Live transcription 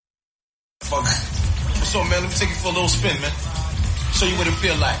motherfucker. What's up, man? Let me take you for a little spin, man. Show you what it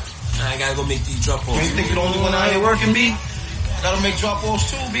feel like. I gotta go make these drop-offs. Man, you think you're the only one out here working, B? Gotta make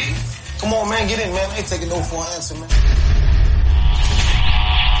drop-offs too, B. Come on, man, get in, man. I ain't taking no for an answer, man.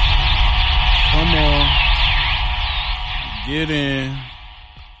 Come on. Get in.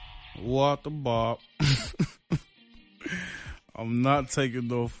 Walk the bob. I'm not taking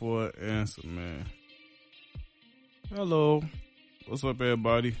no for an answer, man. Hello. What's up,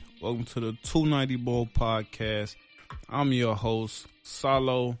 everybody? Welcome to the 290 Bowl Podcast. I'm your host,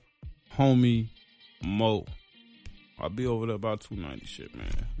 Salo Homie Mo. I'll be over there about 290 shit,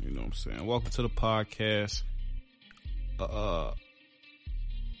 man. You know what I'm saying? Welcome to the podcast.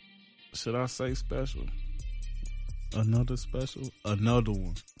 Should I say special? Another special? Another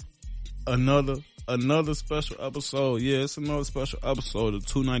one. Another special episode. Yeah, it's another special episode of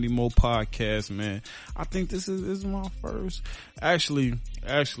 290 Mo Podcast, man. I think this is my first. Actually,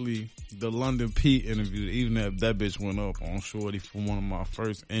 the London P interview, even if that bitch went up on Shorty for one of my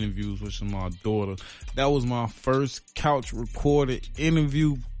first interviews, which is my daughter. That was my first couch recorded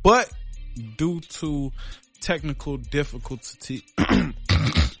interview, but due to technical difficulty,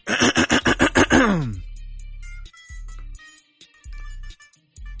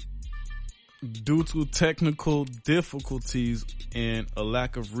 due to technical difficulties and a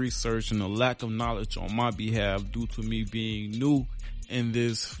lack of research and a lack of knowledge on my behalf, due to me being new in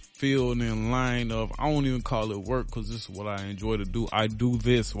this field and line of, I won't even call it work because this is what I enjoy to do. I do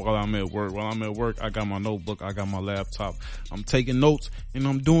this while I'm at work. While I'm at work, I got my notebook, I got my laptop, I'm taking notes, and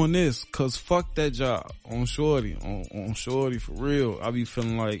I'm doing this because fuck that job on Shorty, on Shorty for real. I be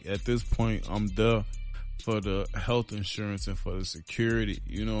feeling like at this point I'm there for the health insurance and for the security,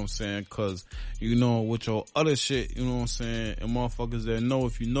 you know what I'm saying? Cause, you know, with your other shit, you know what I'm saying? And motherfuckers that know,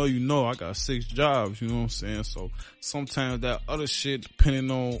 if you know, I got 6 jobs, you know what I'm saying? So sometimes that other shit,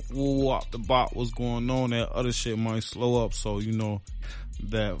 depending on what the bot was going on, that other shit might slow up. So, you know,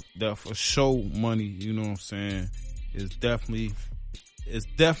 that for show money, you know what I'm saying, is definitely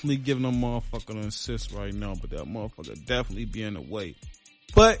giving a motherfucker an assist right now, but that motherfucker definitely be in the way.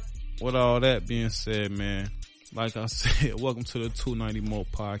 But with all that being said, man, like I said, welcome to the 290 Mo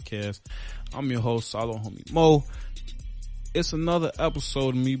Podcast. I'm your host, Salo Homie Mo. It's another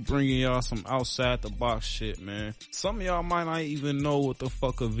episode of me bringing y'all some outside the box shit, man. Some of y'all might not even know what the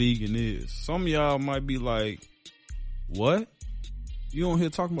fuck a vegan is. Some of y'all might be like, what? You on here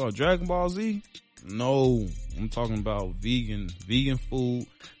talking about Dragon Ball Z? No, I'm talking about vegan food,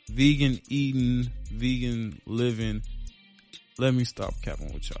 vegan eating, vegan living. Let me stop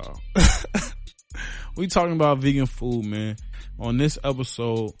capping with y'all. We talking about vegan food, man. On this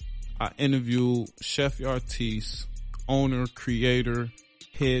episode, I interviewed Chef Yartise, owner, creator,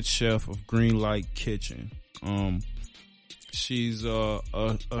 head chef of Greenlight Kitchen. She's a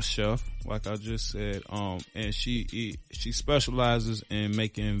chef, like I just said, and she specializes in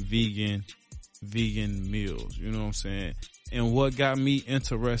making vegan meals. You know what I'm saying? And what got me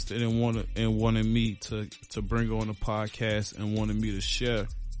interested in wanted me to bring her on the podcast and wanted me to share,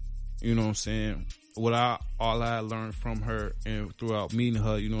 you know what I'm saying, all I learned from her and throughout meeting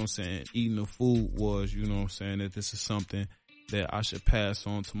her, you know what I'm saying, eating the food was, you know what I'm saying, that this is something that I should pass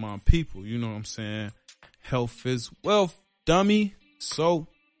on to my people, you know what I'm saying. Health is wealth, dummy. So,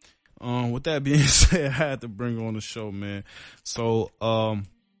 with that being said, I had to bring her on the show, man. So,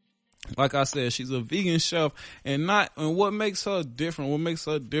 like I said, she's a vegan chef, and what makes her different? What makes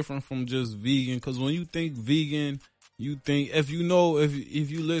her different from just vegan? Because when you think vegan, you think, if you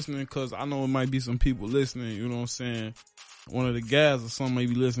listening, because I know it might be some people listening, you know what I'm saying? One of the guys or something may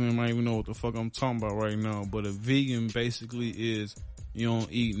be listening, might even know what the fuck I'm talking about right now. But a vegan basically is, you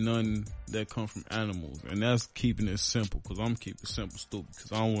don't eat nothing that come from animals, and that's keeping it simple. Because I'm keeping it simple, stupid.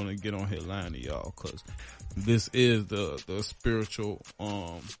 Because I don't want to get on here lying to y'all. Because this is the spiritual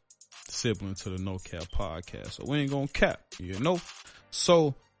sibling to the No Cap Podcast, so we ain't gonna cap, you know.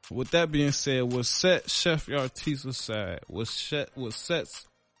 So with that being said, what set Chef Yartise aside, what sets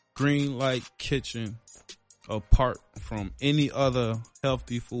Greenlight Kitchen apart from any other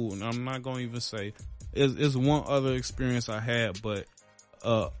healthy food, and I'm not gonna even say it's one other experience I had, but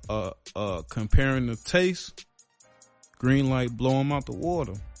comparing the taste, Greenlight blow them out the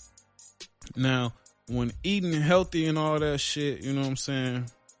water. Now, when eating healthy and all that shit, you know what I'm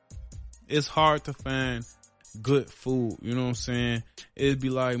saying, it's hard to find good food, you know what I'm saying? It'd be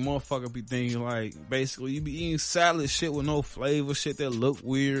like, motherfucker be thinking like, basically you be eating salad shit with no flavor, shit that look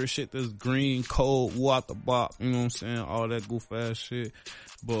weird, shit that's green, cold, out the box, you know what I'm saying? All that goof ass shit.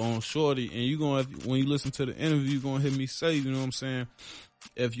 But on Shorty, and when you listen to the interview, you're gonna hear me say, you know what I'm saying,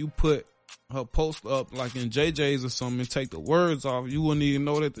 if you put her post up like in JJ's or something and take the words off, you wouldn't even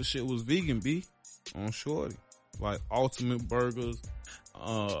know that the shit was vegan, B. On Shorty. Like Ultimate Burgers,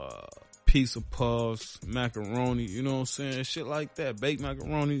 pizza puffs, macaroni, you know what I'm saying? Shit like that. Baked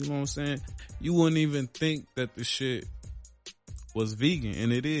macaroni, you know what I'm saying? You wouldn't even think that the shit was vegan,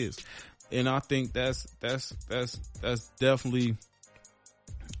 and it is. And I think that's definitely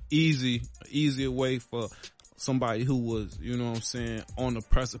easier way for somebody who was, you know what I'm saying, on the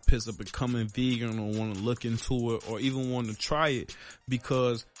precipice of becoming vegan or want to look into it or even want to try it,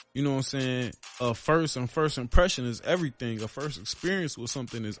 because, you know what I'm saying, first impression is everything. A first experience with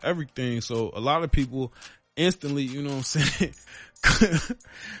something is everything. So a lot of people instantly, you know what I'm saying,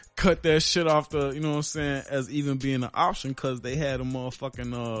 cut that shit off the, you know what I'm saying, as even being an option, cause they had a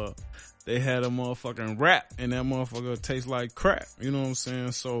motherfucking, wrap and that motherfucker tastes like crap. You know what I'm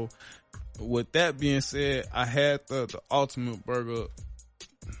saying? So with that being said, I had the Ultimate Burger.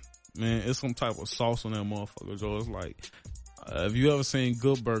 Man, it's some type of sauce on that motherfucker, Joe. It's like, if you ever seen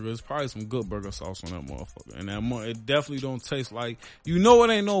Good Burger, it's probably some Good Burger sauce on that motherfucker. And it definitely don't taste like, you know, it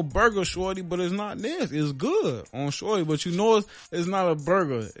ain't no burger, Shorty, but it's not this. It's good on Shorty, but you know it's not a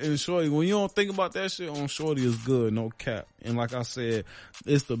burger. And Shorty, when you don't think about that shit, on Shorty is good, no cap. And like I said,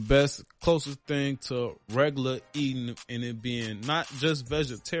 it's the best, closest thing to regular eating, and it being not just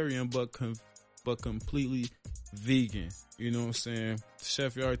vegetarian, but completely vegan. You know what I'm saying?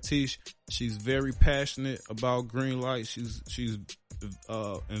 Chef Yartish, she's very passionate about green light. She's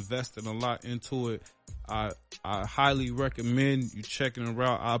invested a lot into it. I highly recommend you checking her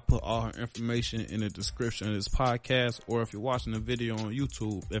out. I'll put all her information in the description of this podcast, or if you're watching the video on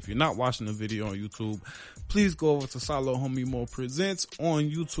YouTube. If you're not watching the video on YouTube, please go over to Silo Homie Mo Presents on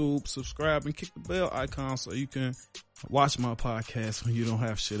YouTube, subscribe and kick the bell icon so you can watch my podcast when you don't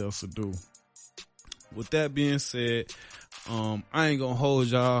have shit else to do. With that being said, I ain't gonna hold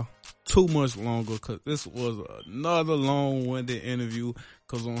y'all too much longer, cause this was another long-winded interview.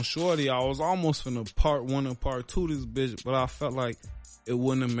 Cause on Shorty, I was almost finna part 1 and part 2 this bitch, but I felt like it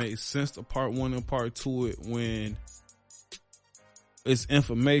wouldn't have made sense to part 1 and part 2 it when it's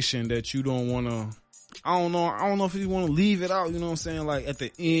information that you don't wanna, I don't know if you want to leave it out, you know what I'm saying, like at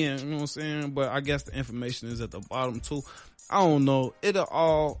the end, you know what I'm saying, but I guess the information is at the bottom too. I don't know. It'll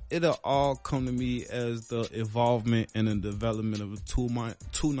all come to me as the evolvement and the development of the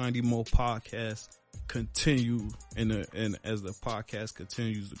 290 Mo podcast continue, and as the podcast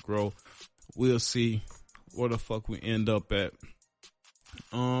continues to grow, we'll see where the fuck we end up at.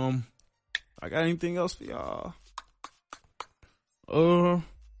 I got anything else for y'all?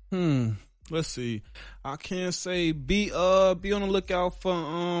 Let's see. I can say be on the lookout for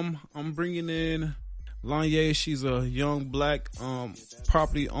I'm bringing in Lanye. She's a young black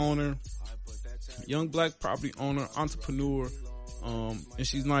property owner, entrepreneur, and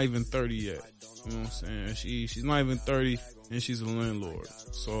she's not even 30 yet. You know what I'm saying? She's not even 30, and she's a landlord.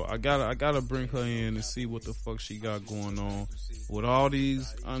 So I gotta bring her in and see what the fuck she got going on with all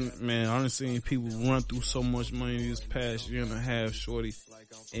these. Man, I done seen people run through so much money this past year and a half, Shorty,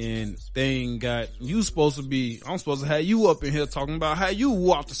 and they ain't got. I'm supposed to have you up in here talking about how you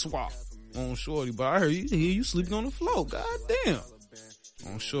walk the swap on Shorty, but I heard you sleeping on the floor. God damn.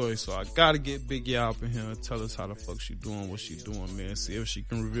 On Shorty, so I gotta get Big Y'all up in here and tell us how the fuck she doing, what she doing, man. See if she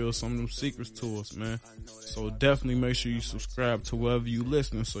can reveal some of them secrets to us, man. So definitely make sure you subscribe to wherever you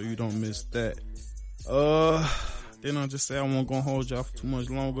listening so you don't miss that. Then I just say I won't gonna hold y'all for too much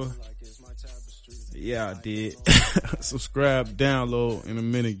longer. Yeah, I did. Subscribe, download in a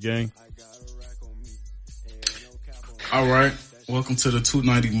minute, gang. All right. Welcome to the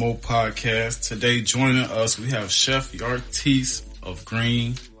 290 Mo podcast. Today joining us, we have Chef Yartish of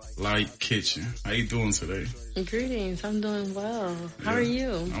Green Light Kitchen. How you doing today? Greetings. I'm doing well. How are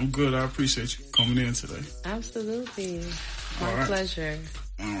you? I'm good. I appreciate you coming in today. Absolutely. My pleasure.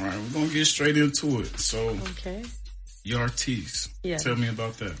 All right. We're going to get straight into it. So, okay. Yartish. Yeah. Tell me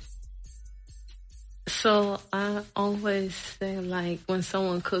about that. So I always say, like, when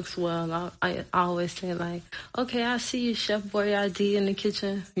someone cooks well, I always say, like, okay, I see you, Chef Boyardee, in the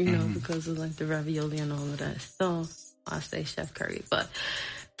kitchen, you know, because of, like, the ravioli and all of that. So I say Chef Curry. But,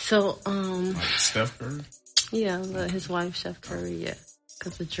 so, like Steph Curry? Yeah, his wife, Chef Curry, yeah.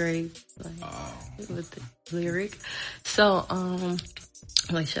 Because of Drake, like, with the lyric. So,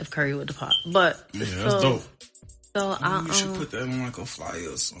 like Chef Curry with the pot. But, yeah, that's dope. So you should put that on like a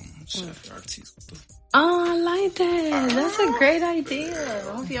flyer or something. Chef Yartish. Oh, I like that. That's a great idea.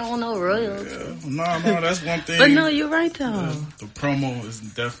 I hope y'all want no royalties. Yeah. No, that's one thing. But no, you're right though. The promo is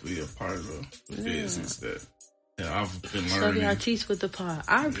definitely a part of the business that I've been learning. Chef Yartish with the pot.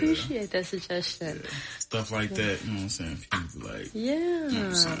 I appreciate that suggestion. Yeah. Stuff like that, you know what I'm saying? People be like, yeah. You know what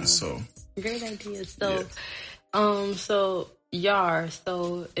I'm saying? So Great idea. So, so Yar.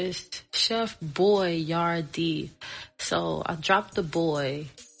 So it's Chef Boy Yar D. So I dropped the boy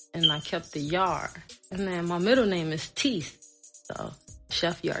and I kept the Yar. And then my middle name is Teeth. So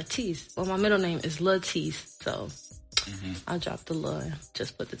Chef Yar Teeth. Well, my middle name is La Teeth. So I dropped the La and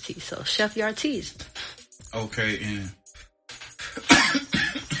just put the T. So Chef Yar Teeth. Okay, and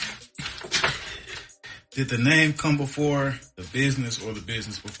did the name come before the business or the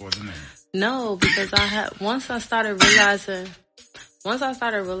business before the name? No, because once I started realizing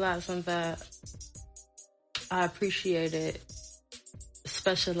that I appreciated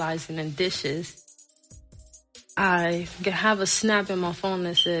specializing in dishes, I have a snap in my phone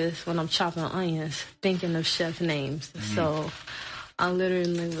that says when I'm chopping onions, thinking of chef names. So I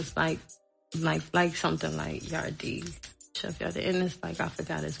literally was like something like Yardie, Chef Yardie, and it's like I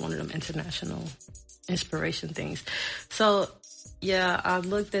forgot it's one of them international inspiration things. So yeah, I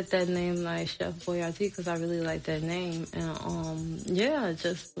looked at that name like Chef Boyardee because I really like that name, and it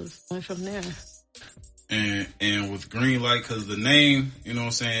just went from there. And with Green Light, because the name, you know what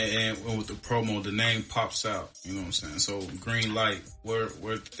I'm saying, and with the promo, the name pops out, you know what I'm saying. So Green Light, where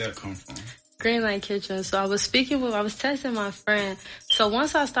did that come from? Green Light Kitchen. So I was texting my friend. So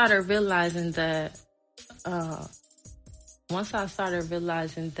once I started realizing that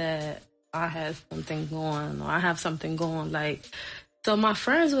I had something going, or I have something going, like, so my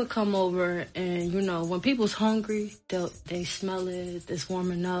friends would come over, and you know, when people's hungry, they smell it, it's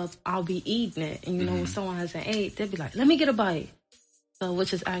warming up, I'll be eating it, and you know, when someone hasn't ate, they'd be like, "Let me get a bite." So,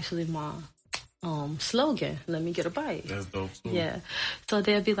 which is actually my slogan, "Let me get a bite." That's dope too. Yeah. So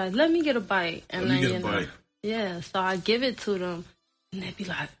they'd be like, "Let me get a bite," and let me then get a bite. Yeah. So I give it to them, and they'd be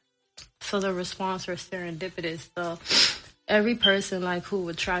like, so the response was serendipitous. So every person like who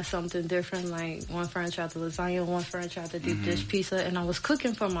would try something different, like one friend tried the lasagna, one friend tried the deep dish pizza, and I was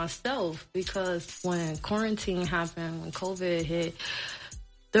cooking for myself because when quarantine happened, when COVID hit,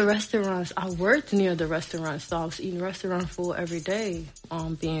 the restaurants, I worked near the restaurants, so I was eating restaurant food every day,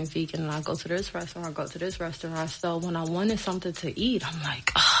 being vegan, and I go to this restaurant, go to this restaurant. So when I wanted something to eat, I'm like,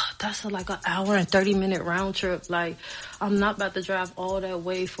 that's like an hour and 30-minute round trip. Like, I'm not about to drive all that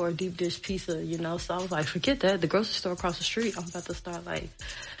way for a deep dish pizza, you know? So I was like, forget that. The grocery store across the street, I'm about to start, like,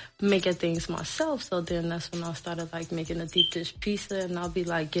 making things myself. So then that's when I started, like, making a deep dish pizza, and I'll be,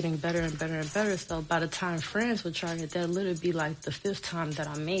 like, getting better and better and better. So by the time friends would try it, that'd literally be, like, the 5th time that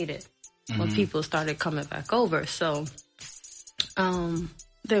I made it when people started coming back over. So,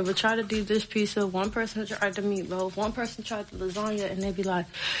 they would try to do this pizza. One person tried the meatloaf. One person tried the lasagna, and they'd be like,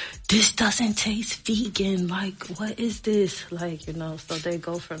 "This doesn't taste vegan. Like, what is this?" Like, you know, so they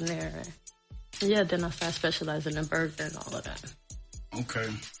go from there. Yeah, then I started specializing in burger and all of that. Okay.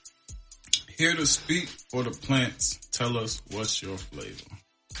 Here to speak for the plants, tell us what's your flavor.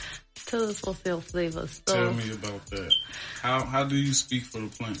 Tell us what's your flavor. So, tell me about that. How do you speak for the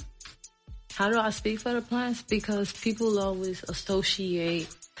plant? How do I speak for the plants? Because people always associate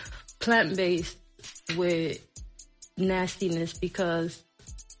plant-based with nastiness because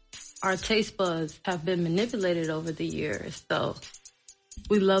our taste buds have been manipulated over the years. So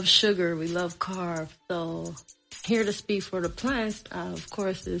we love sugar, we love carbs. So here to speak for the plants, of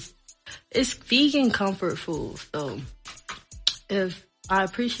course, it's vegan comfort food. So if I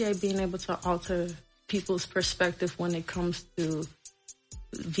appreciate being able to alter people's perspective when it comes to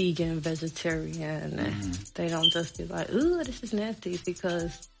vegan, vegetarian, and they don't just be like, "Ooh, this is nasty,"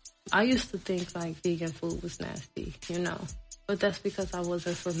 because I used to think like vegan food was nasty, you know, but that's because I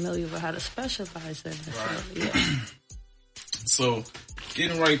wasn't familiar with how to specialize in it. Right. So, yeah. So,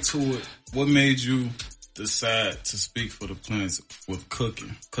 getting right to it, what made you decide to speak for the plants with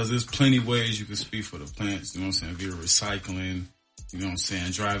cooking? Because there's plenty ways you can speak for the plants, you know what I'm saying, via recycling, you know what I'm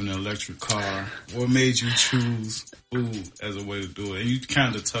saying, driving an electric car. What made you choose food as a way to do it? And you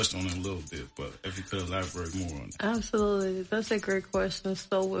kind of touched on it a little bit, but if you could elaborate more on it. Absolutely. That's a great question.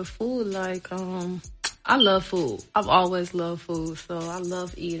 So with food, like, I love food. I've always loved food. So I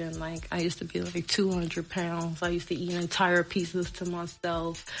love eating. Like, I used to be like 200 pounds. I used to eat entire pizzas to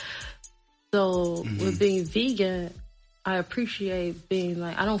myself. So with being vegan, I appreciate being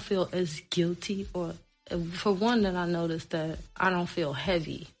like, I don't feel as guilty, or for one, that I noticed that I don't feel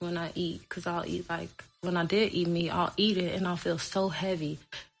heavy when I eat, because I'll eat, like, when I did eat meat, I'll eat it and I'll feel so heavy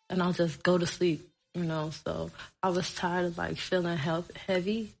and I'll just go to sleep, you know. So I was tired of like feeling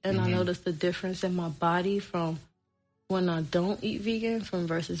heavy, and I noticed the difference in my body from when I don't eat vegan from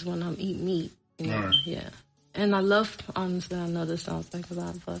versus when I'm eating meat, you know. Right. Yeah. And I love, honestly, I know this sounds like a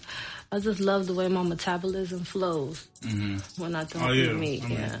lot, but I just love the way my metabolism flows when I don't eat meat. I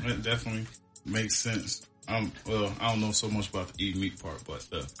mean, it definitely makes sense. well, I don't know so much about the eat meat part, but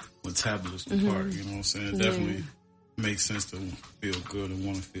the metabolism part, you know what I'm saying? Definitely makes sense to feel good and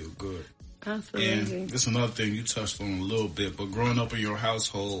want to feel good. Absolutely. And this is another thing you touched on a little bit, but growing up in your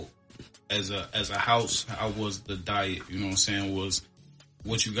household as a house, how was the diet? You know what I'm saying? Was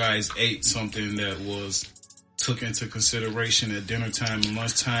what you guys ate something that was took into consideration at dinner time and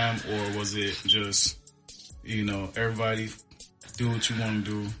lunchtime, or was it just, you know, everybody do what you want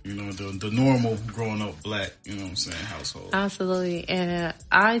to do, you know, the normal growing up black, you know what I'm saying, household? Absolutely. And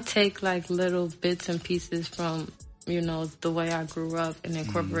I take like little bits and pieces from, you know, the way I grew up and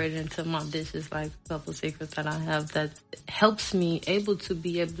incorporate it into my dishes, like a couple secrets that I have that helps me able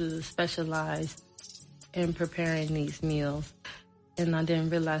to specialize in preparing these meals. And I didn't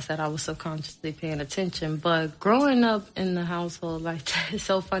realize that I was subconsciously paying attention. But growing up in the household like that, it's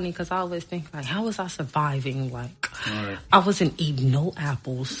so funny because I always think, like, how was I surviving? Like, I wasn't eating no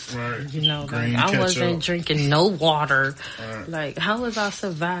apples. You know, like, I wasn't drinking no water. Like, how was I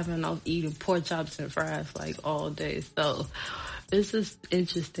surviving off eating pork chops and fries, like, all day? So it's just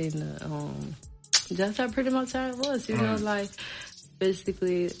interesting to, that's how pretty much how it was, you know, like,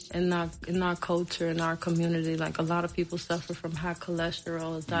 basically in our culture, in our community, like a lot of people suffer from high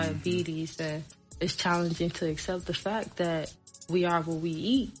cholesterol, diabetes, and it's challenging to accept the fact that we are what we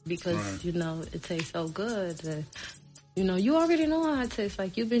eat because, you know, it tastes so good. And, you know, you already know how it tastes.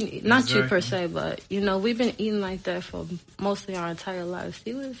 Like, you've been, not you per se, but, you know, we've been eating like that for mostly our entire lives.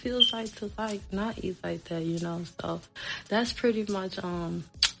 See what it feels like to, like, not eat like that, you know? So that's pretty much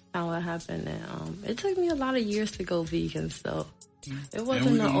how it happened. And it took me a lot of years to go vegan, so it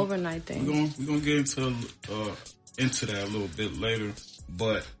wasn't an overnight thing. We're gonna get into that a little bit later.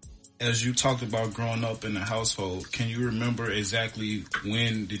 But as you talked about growing up in the household, can you remember exactly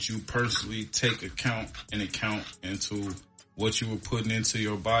when did you personally take account into what you were putting into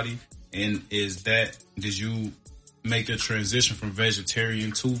your body? And did you make a transition from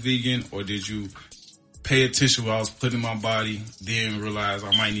vegetarian to vegan, or did you pay attention what I was putting in my body, then realize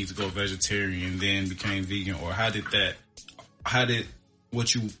I might need to go vegetarian, then became vegan? Or how did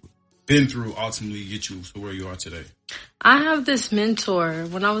what you've been through ultimately get you to where you are today? I have this mentor.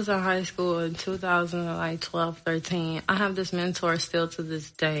 When I was in high school in 2012, 13, I have this mentor still to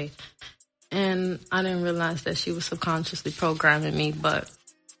this day. And I didn't realize that she was subconsciously programming me, but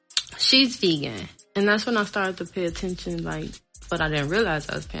she's vegan. And that's when I started to pay attention, like, but I didn't realize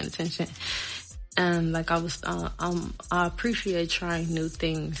I was paying attention. And like I appreciate trying new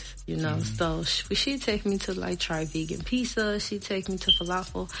things, you know. So she'd take me to like try vegan pizza. She'd take me to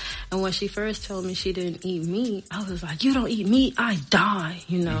falafel. And when she first told me she didn't eat meat, I was like, "You don't eat meat, I die,"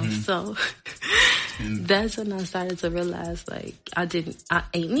 you know. So that's when I started to realize, like, I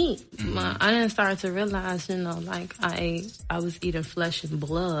ate meat. I didn't start to realize, you know, like I was eating flesh and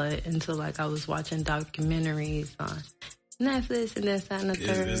blood until like I was watching documentaries on Netflix and this, that, and the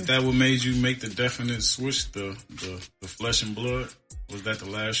third. Is that what made you make the definite switch, the flesh and blood? Was that the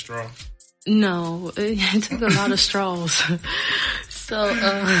last straw? No, it took a lot of straws. So,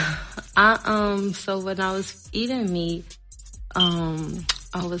 so when I was eating meat, I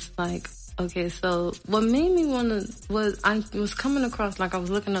was like, okay, so what made me I was coming across, like I was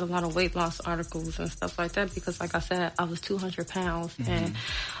looking at a lot of weight loss articles and stuff like that because, like I said, I was 200 pounds. And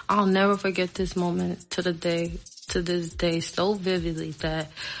I'll never forget this moment to this day so vividly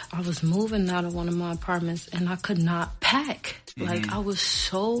that I was moving out of one of my apartments and I could not pack. Like, I was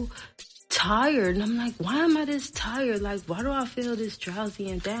so tired. And I'm like, why am I this tired? Like, why do I feel this drowsy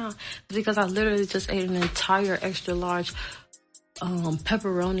and down? Because I literally just ate an entire extra large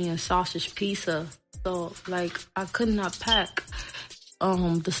pepperoni and sausage pizza. So, like, I could not pack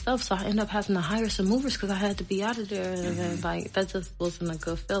the stuff, so I ended up having to hire some movers because I had to be out of there. And then, like, that just wasn't a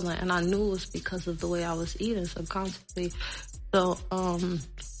good feeling. And I knew it was because of the way I was eating subconsciously. So,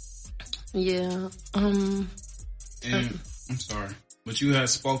 yeah. And I'm sorry, but you had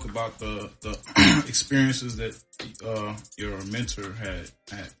spoke about the experiences that your mentor had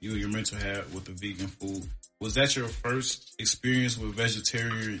with the vegan food. Was that your first experience with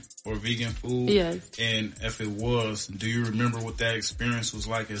vegetarian or vegan food? Yes. And if it was, do you remember what that experience was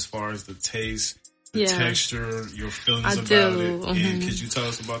like as far as the taste, the texture, your feelings about it? And could you tell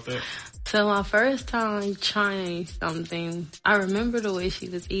us about that? So my first time trying something, I remember the way she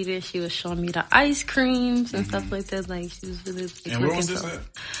was eating. She was showing me the ice creams and stuff like that. Like, she was really like, and where was this at?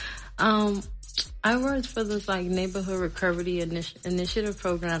 I worked for this like neighborhood recovery initiative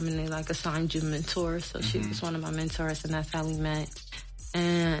program, and they like assigned you mentors. So she was one of my mentors, and that's how we met.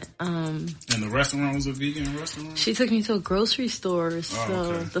 And the restaurant was a vegan restaurant? She took me to a grocery store. So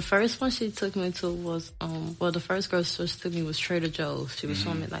okay. the first one she took me to was the first grocery store she took me was Trader Joe's. She was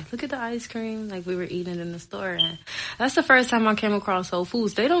showing me like, look at the ice cream, like we were eating it in the store. And that's the first time I came across Whole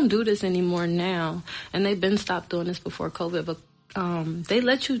Foods. They don't do this anymore now, and they've been stopped doing this before COVID, but they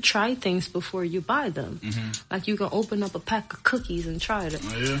let you try things before you buy them. Like you can open up a pack of cookies and try them.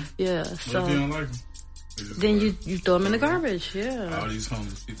 Oh yeah? Yeah. What So if you don't like them? then you throw them in the garbage. Yeah. All these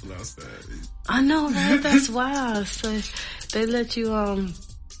homeless people outside. I know, right? That's wild. So they let you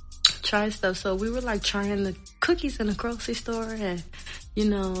try stuff. So we were like trying the cookies in the grocery store, and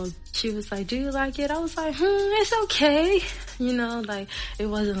she was like, "Do you like it?" I was like, "It's okay." Like it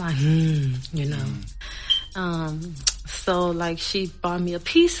wasn't like, So like she bought me a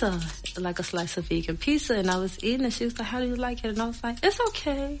pizza, like a slice of vegan pizza, and I was eating it. She was like, "How do you like it?" And I was like, "It's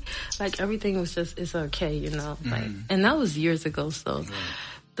okay." Like everything was just, it's okay, like, and that was years ago. So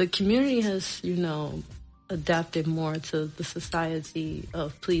the community has, adapted more to the society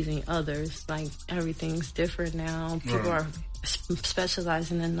of pleasing others. Like everything's different now. People are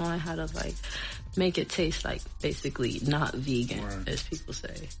specializing in knowing how to like make it taste like basically not vegan, as people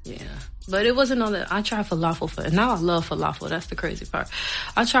say. Yeah. But it wasn't all that. I tried falafel and now I love falafel. That's the crazy part.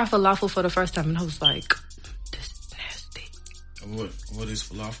 I tried falafel for the first time and I was like, this is nasty. What is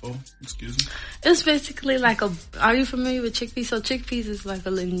falafel? Excuse me? It's basically like are you familiar with chickpeas? So chickpeas is like a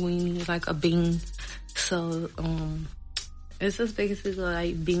linguine, like a bean. So, it's just basically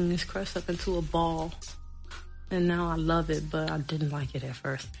like beans crushed up into a ball. And now I love it, but I didn't like it at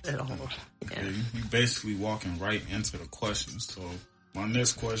first at all. Okay, you basically walking right into the questions. So my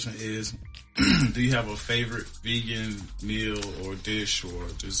next question is, do you have a favorite vegan meal or dish or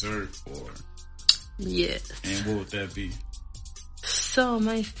dessert or? Yes. And what would that be? So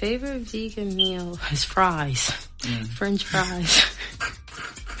my favorite vegan meal is fries. French fries.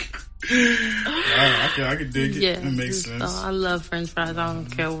 I can dig it. Yeah, it makes sense. I love French fries. I don't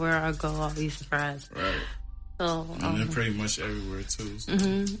care where I go, I'll eat some fries. Right. So, and they're pretty much everywhere too. So.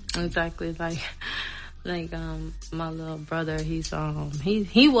 Exactly. Like my little brother, he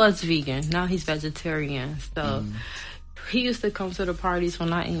was vegan. Now he's vegetarian. So he used to come to the parties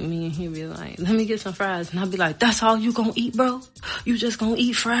when I ate meat, and he'd be like, "Let me get some fries," and I'd be like, "That's all you gonna eat, bro? You just gonna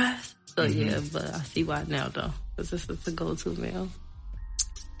eat fries?" So yeah, but I see why now though, because this is a go-to meal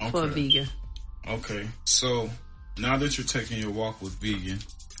for a vegan. Okay, so now that you're taking your walk with vegan,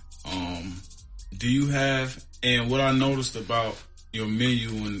 do you have? And what I noticed about your menu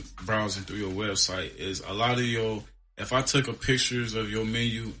when browsing through your website is a lot of if I took pictures of your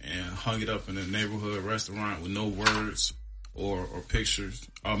menu and hung it up in a neighborhood restaurant with no words or pictures,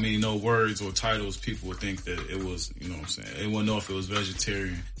 no words or titles, people would think that it was, what I'm saying? They wouldn't know if it was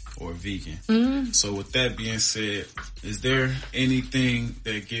vegetarian or vegan. So with that being said, is there anything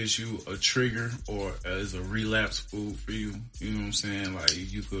that gives you a trigger or as a relapse food for you? You know what I'm saying? Like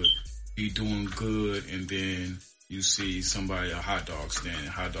you could be doing good and then you see somebody a hot dog stand and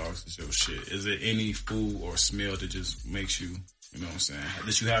hot dogs is your shit. Is there any food or smell that just makes you, you know what I'm saying,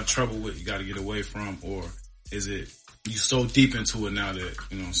 that you have trouble with, you got to get away from, or is it you so deep into it now that,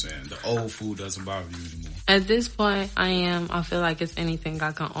 you know what I'm saying, the old food doesn't bother you anymore? At this point, I feel like it's anything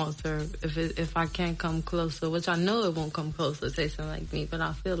I can alter. If I can't come closer, which I know it won't come close to tasting like me, but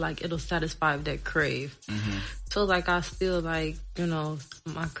I feel like it'll satisfy that crave. So like I still like,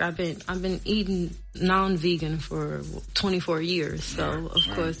 I've been eating non-vegan for 24 years. So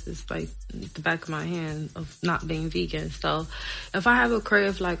of course it's like the back of my hand of not being vegan. So if I have a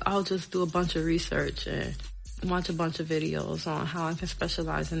crave, like I'll just do a bunch of research and watch a bunch of videos on how I can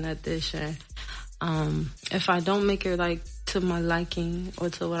specialize in that dish. And if I don't make it like to my liking or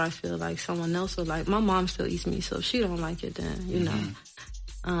to what I feel like someone else will like, my mom still eats meat, so if she don't like it, then you know.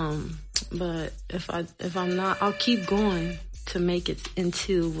 But if I'm not, I'll keep going to make it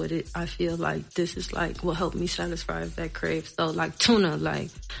into what I feel like this is like will help me satisfy that crave. So like tuna, like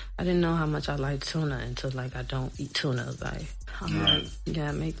I didn't know how much I like tuna until like I don't eat tuna. Like I'm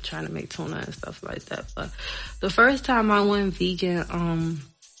like, trying to make tuna and stuff like that. But the first time I went vegan,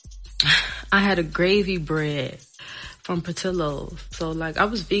 I had a gravy bread from Portillo's. So like I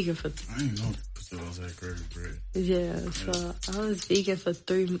was vegan for. I didn't know Portillo's had gravy bread. Yeah, so I was vegan for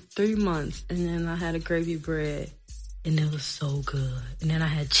three months, and then I had a gravy bread. And it was so good. And then I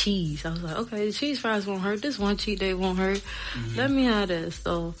had cheese. I was like, okay, the cheese fries won't hurt. This one cheat day won't hurt. Let me have this.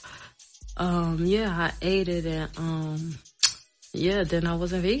 So, I ate it and, then I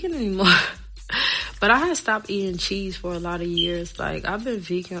wasn't vegan anymore. But I had stopped eating cheese for a lot of years. Like, I've been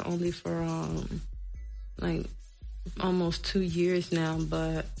vegan only for, almost 2 years now,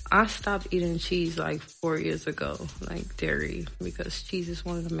 but I stopped eating cheese like 4 years ago, like dairy, because cheese is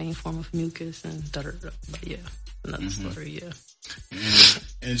one of the main form of mucus and da-da-da. But yeah, another story, yeah.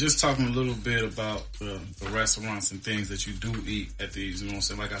 And just talking a little bit about the restaurants and things that you do eat at these, you know what I'm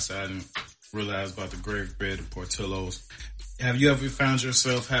saying? Like I said, I didn't realize about the Greg Bread and Portillo's. Have you ever found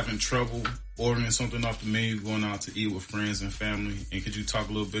yourself having trouble ordering something off the menu, going out to eat with friends and family? And could you talk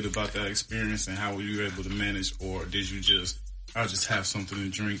a little bit about that experience and how were you able to manage, or did you just have something to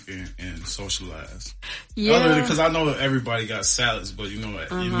drink and socialize? Yeah. Because I know everybody got salads, but you know,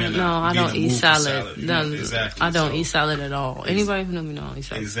 you may not no, I don't eat salad. No, exactly. I don't eat salad at all. Anybody who knows me don't eat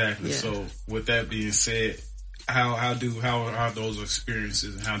salad. Exactly. Yeah. So with that being said, how are those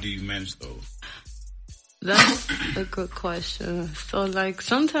experiences and how do you manage those? That's a good question. So, like,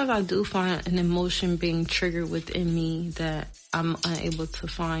 sometimes I do find an emotion being triggered within me that I'm unable to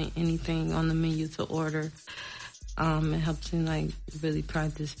find anything on the menu to order. It helps me, like, really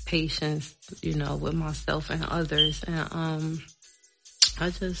practice patience, you know, with myself and others. And I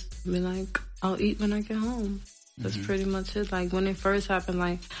just be like, I'll eat when I get home. That's pretty much it. Like, when it first happened,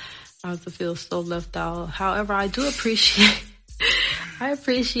 like, I used to feel so left out. However, I do appreciate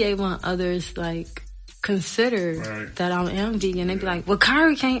when others, like, consider that I am vegan. They be like, well,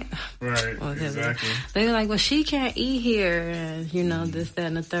 Kyrie can't. Right, exactly. They be like, well, she can't eat here, and, you know, this, that,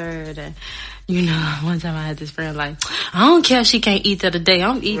 and the third. And, you know, one time I had this friend like, I don't care if she can't eat that a day,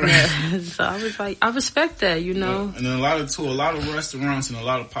 I'm eating it. So I was like, I respect that, you know. Yeah. And then a lot of restaurants and a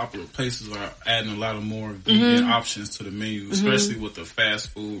lot of popular places are adding a lot of more vegan options to the menu, especially with the fast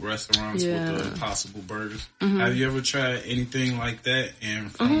food restaurants with the Impossible Burgers. Have you ever tried anything like that? And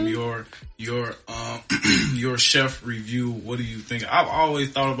from your chef review, what do you think? I've always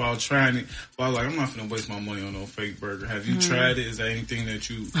thought about trying it, but I was like, I'm not going to waste my money on no fake burger. Have you tried it? Is there anything that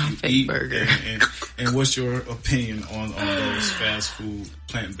you eat? Burger. And what's your opinion on those fast food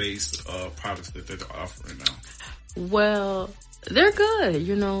plant-based products that they're offering now? Well, they're good.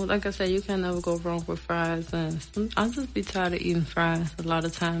 You know, like I said, you can never go wrong with fries. And I just be tired of eating fries a lot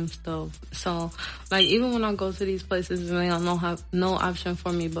of times, though. So, like, even when I go to these places and they don't have no option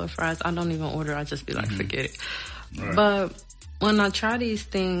for me but fries, I don't even order. I just be like, forget it. Right. But when I try these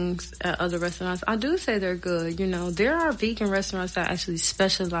things at other restaurants, I do say they're good. You know, there are vegan restaurants that actually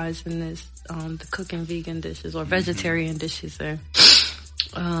specialize in this, the cooking vegan dishes or vegetarian dishes there.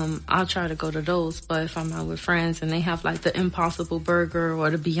 I'll try to go to those, but if I'm out with friends and they have like the Impossible Burger or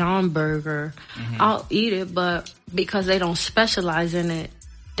the Beyond Burger, I'll eat it, but because they don't specialize in it,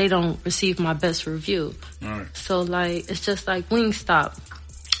 they don't receive my best review. Right. So, like, it's just like Wingstop.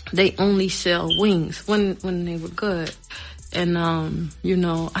 They only sell wings when they were good. And, you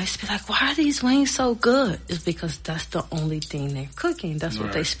know, I used to be like, why are these wings so good? It's because that's the only thing they're cooking. That's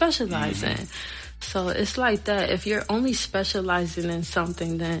what they specialize in. So it's like that. If you're only specializing in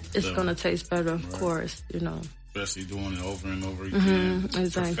something, then it's going to taste better, of course, you know. Especially doing it over and over again.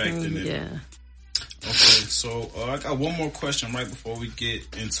 Exactly, perfecting it. yeah. Okay, so I got one more question right before we get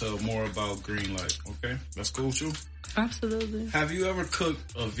into more about Greenlight. Okay, that's cool with you? Absolutely. Have you ever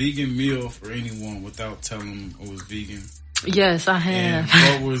cooked a vegan meal for anyone without telling them it was vegan? Yes, I have.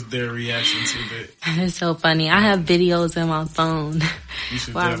 And what was their reaction to that? It's so funny. I have videos in my phone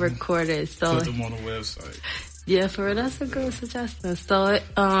while I recorded. So put them on the website. Yeah, for real, that's a good suggestion. So you're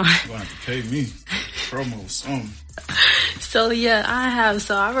gonna have to pay me promo something. So yeah, I have.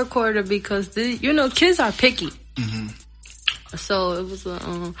 So I recorded because kids are picky. So it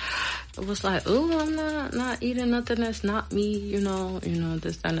was like, ooh, I'm not eating nothing that's not me. You know,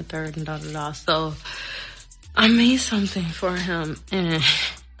 this, that, and the third, and da da da. So I made something for him, and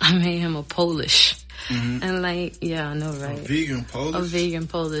I made him a Polish. And like, yeah, I know, right? A vegan Polish? A vegan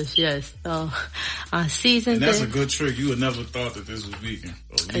Polish, yes. So I seasoned it. And that's a good trick. You would never thought that this was vegan.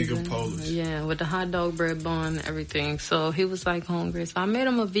 A vegan Polish. Yeah, with the hot dog bread bun and everything. So he was like hungry. So I made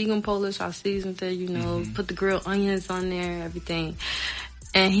him a vegan Polish. I seasoned it, put the grilled onions on there, everything.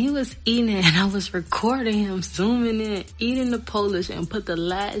 And he was eating it, and I was recording him, zooming in, eating the Polish, and put the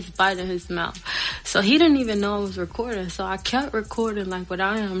last bite in his mouth. So he didn't even know I was recording. So I kept recording, like,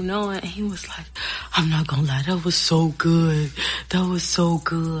 without him knowing. And he was like, I'm not gonna lie, that was so good. That was so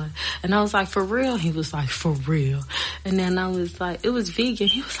good. And I was like, for real? He was like, for real. And then I was like, it was vegan.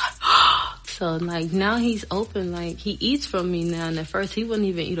 He was like, oh. So, like, now he's open. Like, he eats from me now. And at first, he wouldn't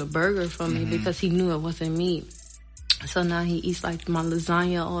even eat a burger from me because he knew it wasn't meat. So now he eats like my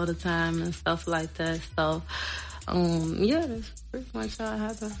lasagna all the time and stuff like that. So, yeah, that's pretty much how it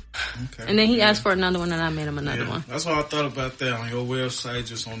happened. Okay. And then he asked for another one, and I made him another one. That's what I thought about that. On your website,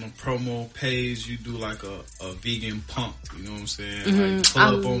 just on the promo page, you do like a vegan pump. You know what I'm saying? Like pull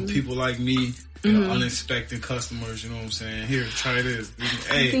up on people like me unexpected customers, you know what I'm saying? Here, try this.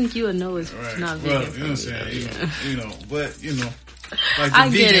 Hey, I think you would know it's right. not well, vegan. You know what I'm saying? You know, but, you know, like I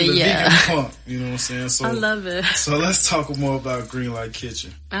the get vegan, it, the yeah. vegan punk, you know what I'm saying? So, I love it. So let's talk more about Greenlight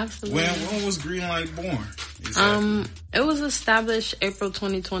Kitchen. Absolutely. When was Greenlight born? Exactly. It was established April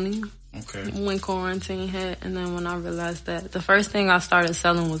 2020. Okay. When quarantine hit, and then when I realized that, the first thing I started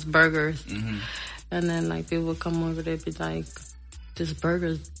selling was burgers. And then, like, people would come over, they'd be like, this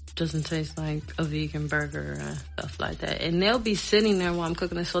burger doesn't taste like a vegan burger and stuff like that. And they'll be sitting there while I'm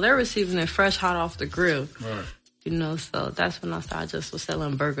cooking it. So they're receiving it fresh, hot off the grill. Right. You know, so that's when I started just was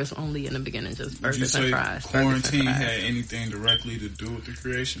selling burgers only in the beginning, just burgers and fries. Quarantine had anything directly to do with the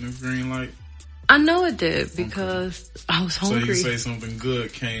creation of Greenlight? I know it did because I was hungry. So you say something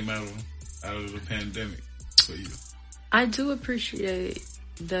good came out of the pandemic for you? I do appreciate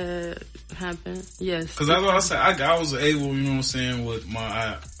that happened. Yes. Because that's what I said. I was able, you know what I'm saying, with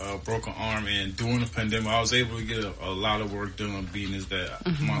my broken arm, and during the pandemic, I was able to get a lot of work done, being is that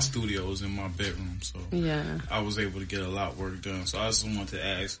my studio was in my bedroom. So yeah, I was able to get a lot of work done. So I just wanted to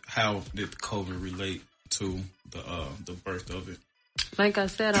ask, how did COVID relate to the birth of it? Like I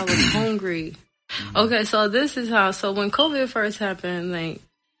said, I was hungry. Okay, so this is how. So when COVID first happened, like,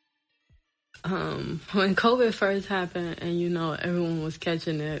 when COVID first happened, and you know everyone was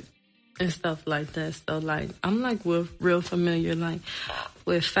catching it and stuff like that. So like I'm like real familiar like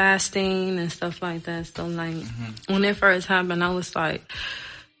with fasting and stuff like that. So like when it first happened, I was like,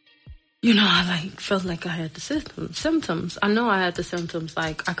 you know, I like felt like I had the symptoms. I know I had the symptoms.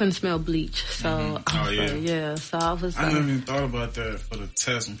 Like I couldn't smell bleach. So I was like, yeah. So I was like, I never even thought about that for the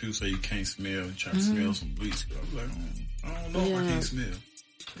test when people say you can't smell and try to smell some bleach. I was like, I don't know if I can't smell.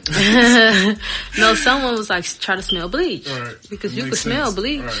 No, someone was like, try to smell bleach. Right. Because you could smell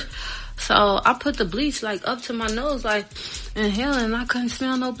bleach. Right. So I put the bleach like up to my nose, like inhaling, and I couldn't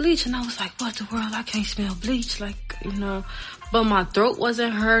smell no bleach. And I was like, what the world? I can't smell bleach. Like, you know, but my throat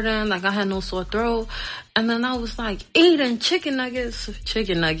wasn't hurting. Like I had no sore throat. And then I was like eating chicken nuggets. The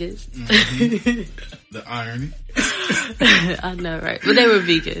irony. I know, right? But they were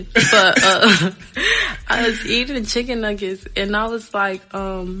vegan. But I was eating chicken nuggets, and I was like,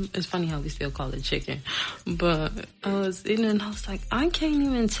 it's funny how we still call it chicken. But I was eating, and I was like, I can't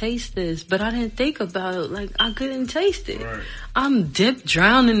even taste this. But I didn't think about it. Like, I couldn't taste it. Right. I'm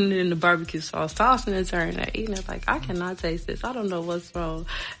drowning in the barbecue sauce, tossing and turning and eating it. Like, I cannot taste this. I don't know what's wrong.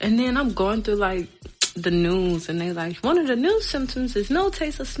 And then I'm going through, like, the news, and they like, one of the new symptoms is no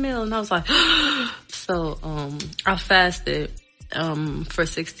taste or smell. And I was like, so I fasted for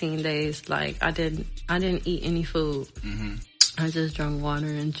 16 days. Like I didn't eat any food. I just drank water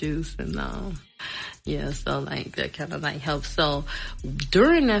and juice, and yeah, so like that kind of like helps. So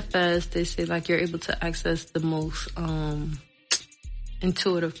during that fast, they say like you're able to access the most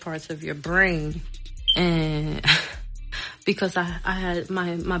intuitive parts of your brain, and because I had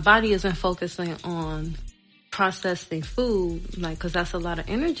my body isn't focusing on processing food, like, because that's a lot of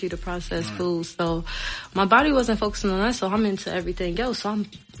energy to process food. So my body wasn't focusing on that. So I'm into everything else. So I'm,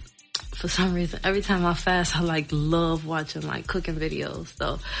 for some reason, every time I fast, I like love watching like cooking videos.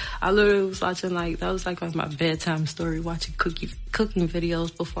 So I literally was watching like, that was like my bedtime story, watching cooking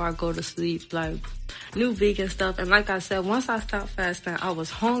videos before I go to sleep, like new vegan stuff. And like I said, once I stopped fasting, I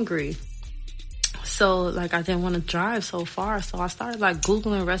was hungry. So, like, I didn't want to drive so far. So I started, like,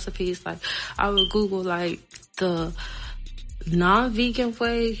 Googling recipes. Like, I would Google, like, the non-vegan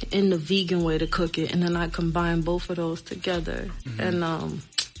way and the vegan way to cook it. And then I combine both of those together. And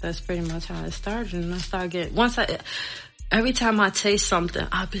that's pretty much how it started. And I started getting... Every time I taste something,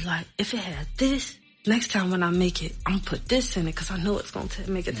 I'll be like, if it had this, next time when I make it, I'm going to put this in it because I know it's going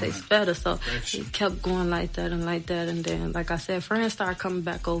to make it taste better. So it kept going like that and like that. And then, like I said, friends started coming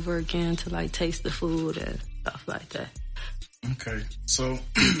back over again to, like, taste the food and stuff like that. Okay. So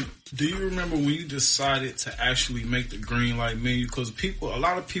do you remember when you decided to actually make the Greenlight menu? Because a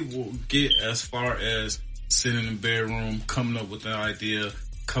lot of people get as far as sitting in the bedroom, coming up with the idea,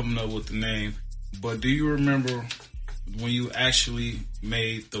 coming up with the name. But do you remember when you actually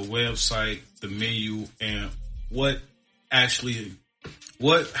made the website, the menu, and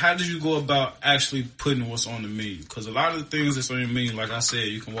how did you go about actually putting what's on the menu? Because a lot of the things that's on your menu, like I said,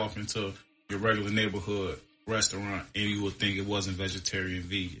 you can walk into your regular neighborhood restaurant and you would think it wasn't vegetarian,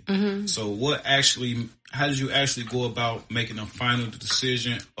 vegan. So how did you actually go about making a final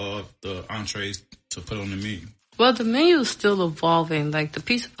decision of the entrees to put on the menu? Well, the menu is still evolving. Like, the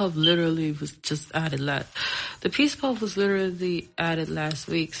pizza puff literally was just added last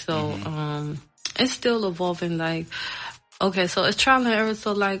week. So, it's still evolving. Like, okay, so it's trial and error.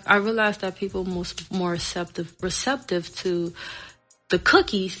 So, like, I realized that people more receptive to the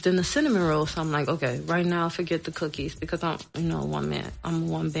cookies than the cinnamon rolls. So I'm like, okay, right now forget the cookies because I'm, one man. I'm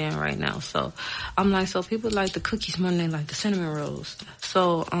one band right now. So I'm like, so people like the cookies more than they like the cinnamon rolls.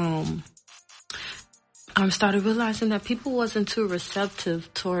 So I started realizing that people wasn't too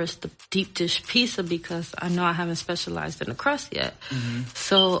receptive towards the deep dish pizza because I know I haven't specialized in the crust yet. Mm-hmm.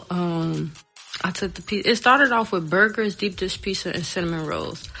 So I took the pizza. It started off with burgers, deep dish pizza, and cinnamon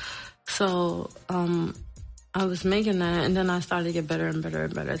rolls. So I was making that, and then I started to get better and better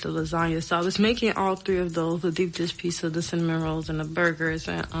and better at the lasagna. So I was making all three of those, the deep dish pizza, the cinnamon rolls, and the burgers.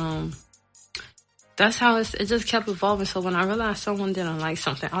 And that's how it just kept evolving. So when I realized someone didn't like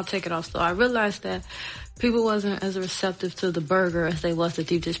something, I'll take it off. So I realized that people wasn't as receptive to the burger as they was the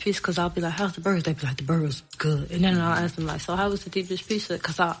deep dish pizza, because I'll be like, how's the burger? They'd be like, the burger's good. And then I'll ask them like, so how was the deep dish pizza?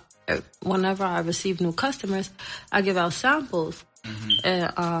 Because whenever I receive new customers, I give out samples. Mm-hmm.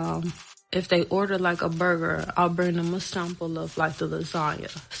 And if they order like a burger, I'll bring them a sample of like the lasagna.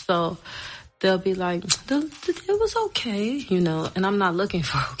 So they'll be like, it was okay, and I'm not looking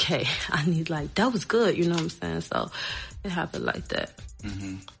for okay. I need like, that was good, you know what I'm saying? So it happened like that.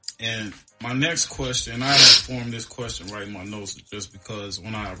 Mm-hmm. And my next question, I had formed this question right in my notes just because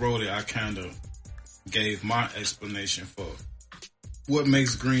when I wrote it, I kind of gave my explanation for what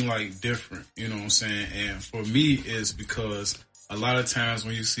makes Greenlight different, you know what I'm saying? And for me, it's because a lot of times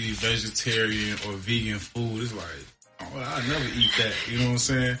when you see vegetarian or vegan food, it's like, oh, I never eat that. You know what I'm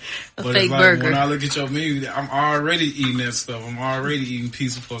saying? But it's like burger. When I look at your menu, I'm already eating that stuff. I'm already eating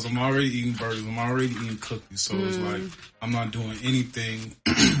pizza puffs. I'm already eating burgers. I'm already eating cookies. So it's like I'm not doing anything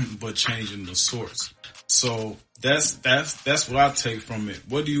but changing the source. So that's what I take from it.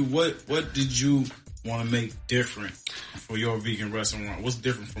 What did you want to make different for your vegan restaurant? What's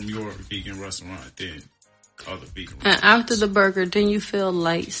different from your vegan restaurant than other vegan restaurants? And after the burger, didn't you feel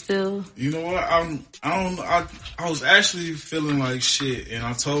light still? You know what? I was actually feeling like shit, and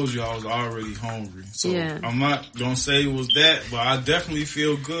I told you I was already hungry. So yeah. I'm not gonna say it was that, but I definitely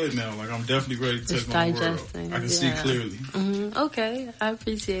feel good now. Like I'm definitely ready to take on the world. I can see clearly. Mm-hmm. Okay, I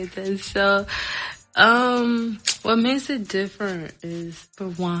appreciate that. So, what makes it different is, for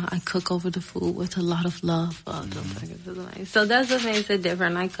one, I cook over the food with a lot of love. So that's what makes it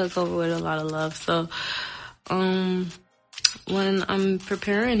different. I cook over with a lot of love. So, when I'm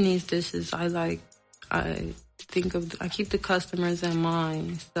preparing these dishes, I keep the customers in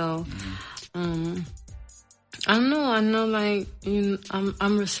mind. So, I don't know. I know, like,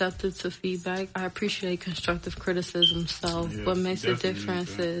 I'm receptive to feedback. I appreciate constructive criticism. So, what makes the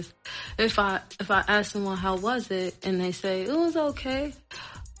difference is if I ask someone how was it, and they say it was okay,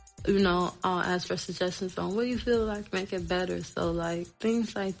 I'll ask for suggestions on what you feel like make it better. So, like,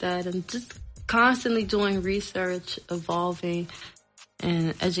 things like that, and just constantly doing research, evolving,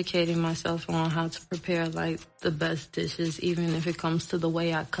 and educating myself on how to prepare like the best dishes, even if it comes to the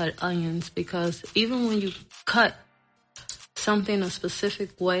way I cut onions. Because even when you cut something a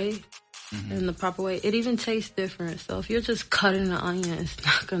specific way, in the proper way, it even tastes different. So if you're just cutting an onion, it's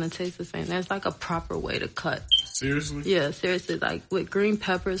not gonna taste the same. There's like a proper way to cut. Seriously? Yeah, seriously. Like with green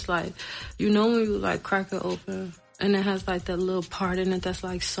peppers, like when you like crack it open, and it has like that little part in it that's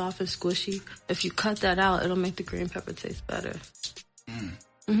like soft and squishy. If you cut that out, it'll make the green pepper taste better.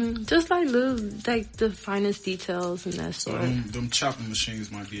 Just like the finest details and that sort. So them chopping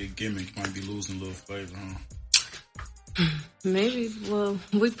machines might be a gimmick, might be losing a little flavor, huh? Maybe.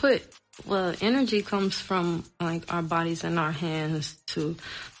 Well, energy comes from like our bodies and our hands to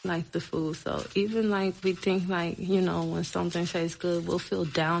like the food. So even like we think like, when something tastes good, we'll feel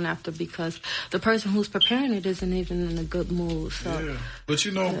down after because the person who's preparing it isn't even in a good mood. So yeah. But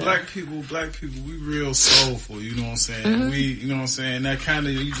black people, we real soulful, you know what I'm saying? We, you know what I'm saying? That kind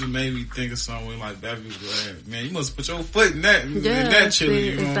of usually made me think of something like black people, like, man, you must put your foot in that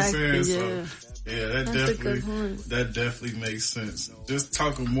chili, you know what I'm saying? Yeah. So yeah, that definitely makes sense. Just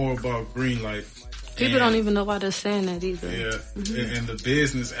talking more about Greenlight. People don't even know why they're saying that either. Yeah, and the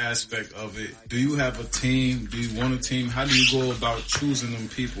business aspect of it. Do you have a team? Do you want a team? How do you go about choosing them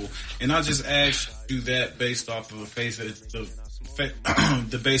people? And I just asked you that based off of the basis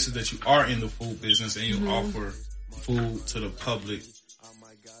that you are in the food business and you offer food to the public.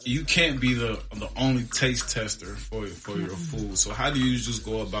 You can't be the only taste tester for your food. So how do you just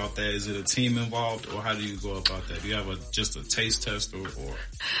go about that? Is it a team involved, or how do you go about that? Do you have just a taste tester, or?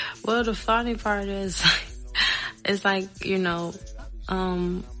 Well, the funny part is, it's like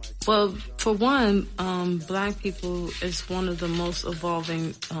well, for one, black people is one of the most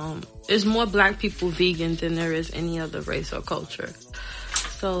evolving. There's more black people vegan than there is any other race or culture.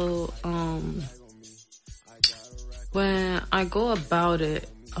 So when I go about it,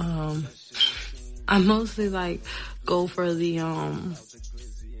 I mostly like go for the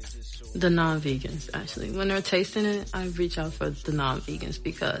non-vegans, actually. When they're tasting it, I reach out for the non-vegans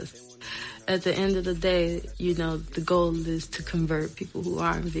because at the end of the day, you know, the goal is to convert people who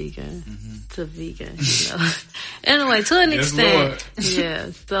aren't vegan to vegan, you know. Anyway, to an extent. Yeah.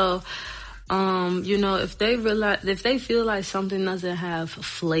 So, you know, if they feel like something doesn't have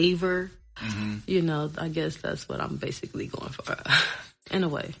flavor, you know, I guess that's what I'm basically going for. In a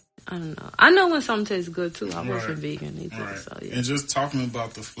way. I don't know. I know when something tastes good too. I wasn't vegan either. So, yeah. And just talking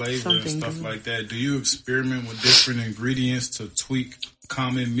about the flavor and stuff like that, do you experiment with different ingredients to tweak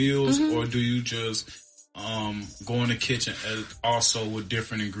common meals, or do you just go in the kitchen also with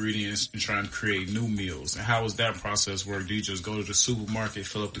different ingredients and try and create new meals? And how does that process work? Do you just go to the supermarket,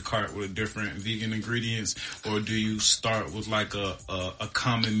 fill up the cart with different vegan ingredients, or do you start with like a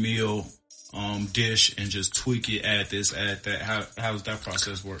common meal dish and just tweak it, add this, add that? How does that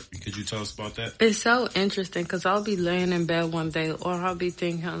process work? Could you tell us about that? It's so interesting because I'll be laying in bed one day, or I'll be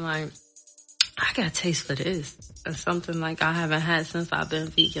thinking like, I got a taste for this, or something like I haven't had since I've been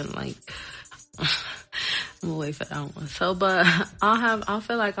vegan. Like, I'm gonna wait for that one. So, but I'll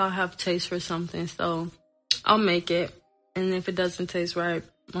feel like I'll have taste for something, so I'll make it. And if it doesn't taste right,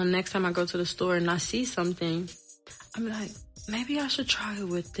 well, next time I go to the store and I see something, I'm like, maybe I should try it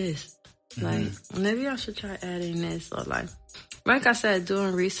with this. Like, maybe I should try adding this, or like I said,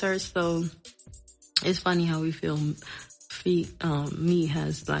 doing research. So it's funny how we feel meat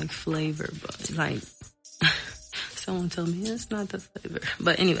has like flavor, but like someone told me it's not the flavor.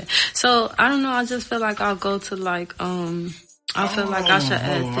 But anyway, so I don't know. I just feel like I'll go to like I feel like I should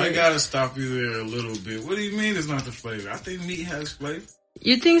add this. I gotta stop you there a little bit. What do you mean it's not the flavor? I think meat has flavor.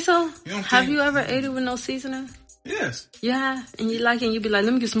 You think so? Have you ever ate it with no seasoning? Yes. Yeah, and you like it, and you be like,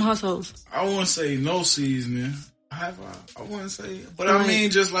 let me get some hot sauce. I wouldn't say no seasoning. I wouldn't say, but I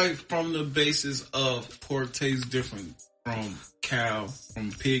mean just like from the basis of pork tastes different from cow,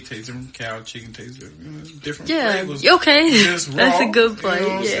 from pig tastes different from cow, chicken tastes different, different flavors. Okay, just raw, that's a good point. You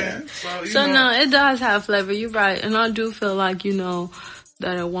know Yeah. So no, it does have flavor. You're right, and I do feel like, you know,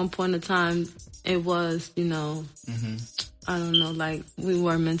 that at one point in time it was, you know. I don't know, like, we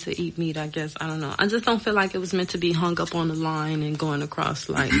were meant to eat meat, I guess. I don't know. I just don't feel like it was meant to be hung up on the line and going across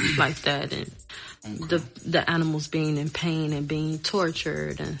like that, and the animals being in pain and being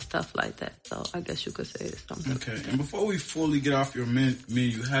tortured and stuff like that. So I guess you could say it's something. Okay, and before we fully get off your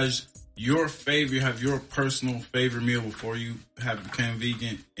menu, has your personal favorite meal before you have become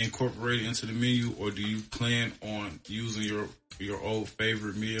vegan incorporated into the menu, or do you plan on using your old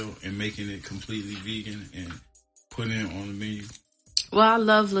favorite meal and making it completely vegan and putting it on the menu? Well, I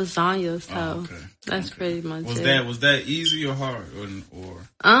love lasagna, so that's pretty much it. Was that easy or hard, or?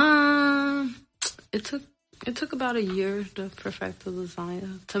 It took about a year to perfect the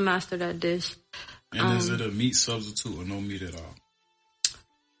lasagna, to master that dish. And is it a meat substitute or no meat at all?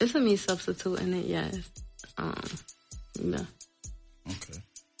 It's a meat substitute in it, yes. Yeah. Okay.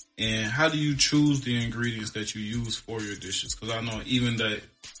 And how do you choose the ingredients that you use for your dishes? Because I know even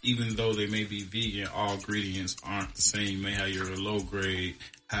though they may be vegan, all ingredients aren't the same. You may have your low grade,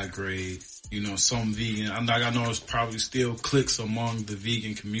 high grade, you know, some vegan. I know it's probably still cliques among the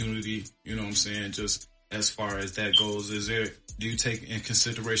vegan community, you know what I'm saying? Just as far as that goes, do you take in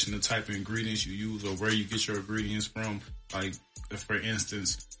consideration the type of ingredients you use or where you get your ingredients from? Like, for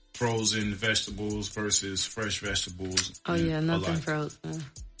instance, frozen vegetables versus fresh vegetables. Oh yeah, nothing frozen.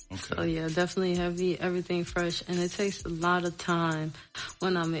 Okay. So yeah, definitely heavy, everything fresh, and it takes a lot of time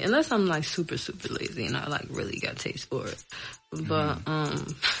when unless I'm like super, super lazy and I like really got taste for it. But,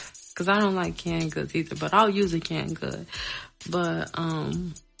 cause I don't like canned goods either, but I'll use a canned good. But,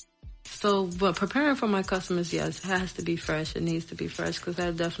 but preparing for my customers, yes, it has to be fresh. It needs to be fresh because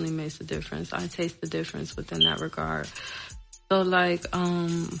that definitely makes a difference. I taste the difference within that regard. So like,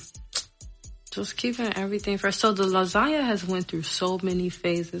 just keeping everything fresh. So the lasagna has went through so many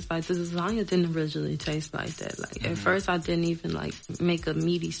phases. Like, the lasagna didn't originally taste like that. Like, at first I didn't even like make a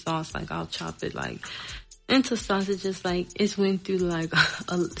meaty sauce. Like, I'll chop it like into sausages. Like, it went through like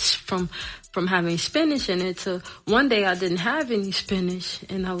from having spinach in it to one day I didn't have any spinach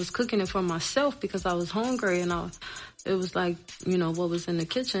and I was cooking it for myself because I was hungry, and it was like, you know, what was in the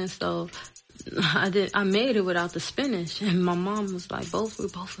kitchen. So I made it without the spinach, and my mom was like, we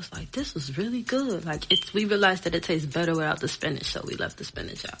both was like, this was really good. Like, we realized that it tastes better without the spinach, so we left the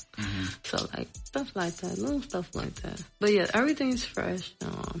spinach out. So like, stuff like that, little stuff like that. But yeah, everything's fresh.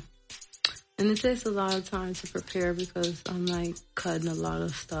 And it takes a lot of time to prepare because I'm like cutting a lot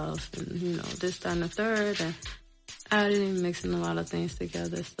of stuff and, you know, this, that, and the third, and adding and mixing a lot of things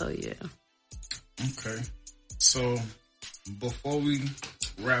together. So yeah. Okay. So before we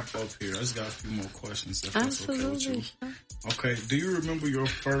wrap up here. I just got a few more questions, if that's okay with you. Sure. Okay, do you remember your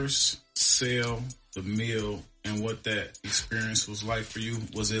first sale, the meal, and what that experience was like for you?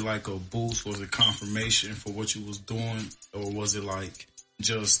 Was it like a boost? Was it confirmation for what you was doing? Or was it like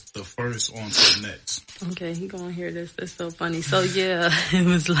just the first on to the next? Okay, he gonna hear this. That's so funny. So yeah, it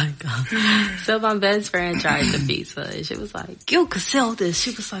was like, so my best friend tried the pizza and she was like, you could sell this. She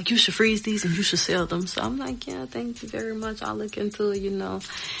was like, you should freeze these and you should sell them. So I'm like, yeah, thank you very much. I'll look into it, you know.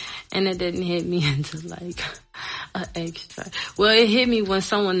 And it didn't hit me until like an extra. Well, it hit me when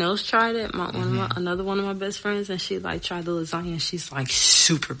someone else tried it. Another one of my best friends, and she like tried the lasagna. And she's like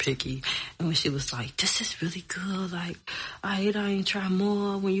super picky, and when she was like, "This is really good," like I ain't try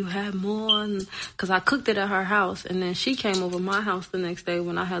more when you have more, because I cooked it at her house, and then she came over my house the next day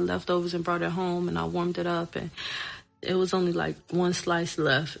when I had leftovers and brought it home, and I warmed it up and. It was only like one slice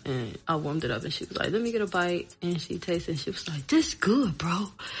left, and I warmed it up, and she was like, let me get a bite, and she tasted, and she was like, this good,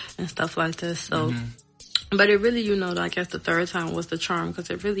 bro, and stuff like that. So, but it really, you know, like, I guess the third time was the charm, because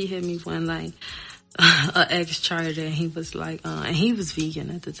it really hit me when, like, an ex tried it, and he was like, and he was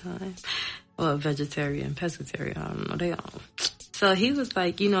vegan at the time, or vegetarian, pescatarian, I don't know, they all. So he was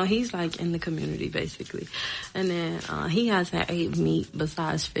like, you know, he's like in the community basically. And then he hasn't ate meat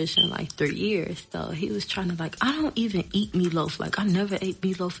besides fish in like 3 years. So he was trying to like, I don't even eat meatloaf. Like I never ate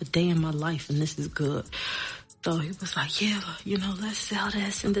meatloaf a day in my life and this is good. So he was like, yeah, you know, let's sell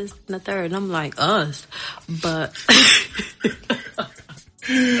this and this and the third. And I'm like, us. But...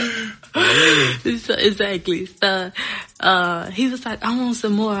 So, exactly. So he was like, I want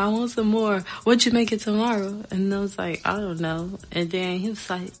some more. What'd you make it tomorrow? And I was like, I don't know. And then he was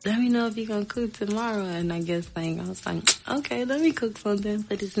like, let me know if you're gonna cook tomorrow. And I guess like I was like, okay, let me cook something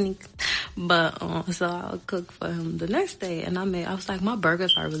for this nigga. But so I'll cook for him the next day. And I was like, my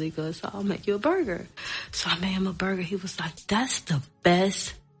burgers are really good, so I'll make you a burger. So I made him a burger. He was like, that's the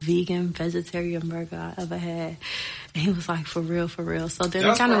best vegan, vegetarian burger I ever had. And he was like, for real. So then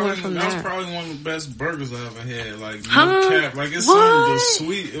it kind of went from there. That was probably one of the best burgers I ever had. Like, no cap. Like, it's something just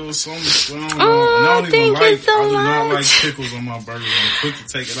sweet. It was something strong. And I do not like pickles on my burgers. I'm quick to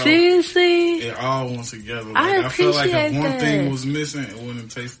take it off. Seriously? It all went together. Like, I feel like if one thing was missing, it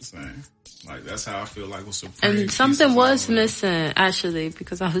wouldn't taste the same. Like, that's how I feel like with Supreme. And something was missing, actually,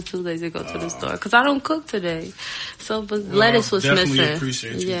 because I was too lazy to go to the store. Because I don't cook today. So, but lettuce was definitely missing.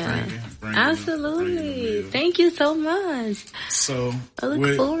 Appreciate you bringing Absolutely. Thank you so much. So, I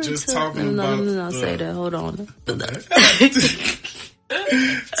look forward just to talking about... No, say that. Hold on. Talking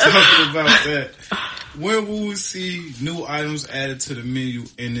about that. When will we see new items added to the menu?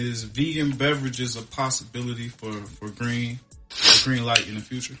 And is vegan beverages a possibility for green light in the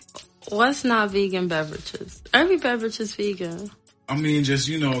future? What's not vegan beverages? Every beverage is vegan. I mean, just,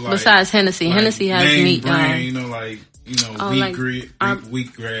 you know, like... Besides Hennessy. Like Hennessy has meat brand, you know, like,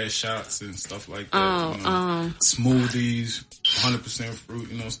 wheatgrass shots and stuff like that. Smoothies, 100%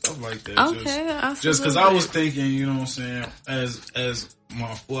 fruit, you know, stuff like that. Okay, absolutely. Just because I was thinking, you know what I'm saying, as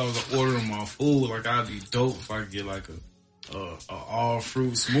my food, I was ordering my food, like, I'd be dope if I could get, like, a all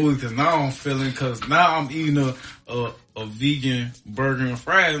fruit smoothie, because now I'm feeling, because now I'm eating a vegan burger and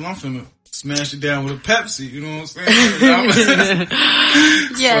fries, and I'm finna smash it down with a Pepsi, you know what I'm saying?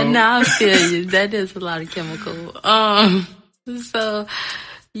 Yeah, now I feel you. That is a lot of chemical. So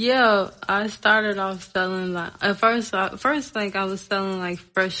yeah, I started off selling like at first like I was selling like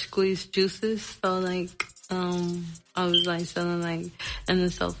fresh squeezed juices. So like I was like selling like, and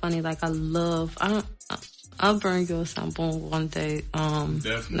it's so funny. Like I'll bring you a sample one day.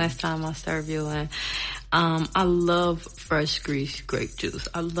 Next time I serve you. And I love fresh squeezed grape juice.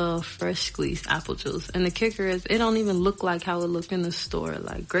 I love fresh squeezed apple juice. And the kicker is, it don't even look like how it looked in the store.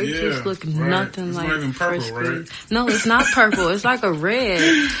 Like grape juice look nothing it's like not even fresh purple, right? squeezed. No, it's not purple. It's like a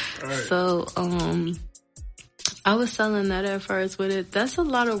red. Right. So I was selling that at first with it. That's a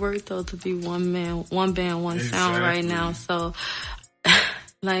lot of work though to be one man, one band, one sound right now. So.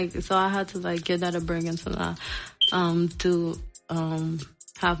 So I had to like get that a bring into the, to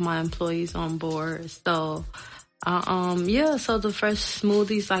have my employees on board. So, so the fresh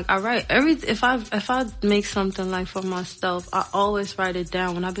smoothies, like I write if I make something like for myself, I always write it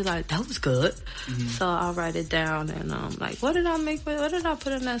down when I be like, that was good. Mm-hmm. So I'll write it down and like, what did I make? What did I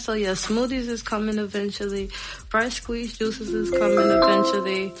put in that? So yeah, smoothies is coming eventually. Fresh squeezed juices is coming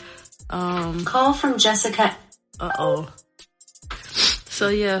eventually. Call from Jessica. So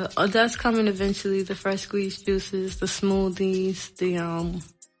yeah, that's coming eventually. The fresh squeezed juices, the smoothies, the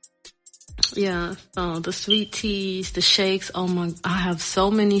sweet teas, the shakes. Oh my, I have so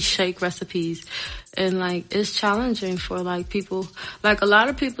many shake recipes. And like, it's challenging for like people, like a lot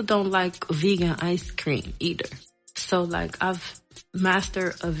of people don't like vegan ice cream either. So like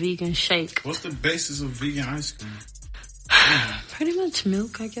master a vegan shake. What's the basis of vegan ice cream? Pretty much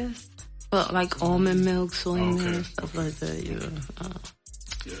milk, I guess. But like almond milk, soy milk, stuff like that.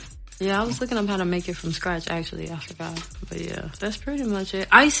 Yeah, I was looking up how to make it from scratch. Actually, I forgot. But yeah, that's pretty much it.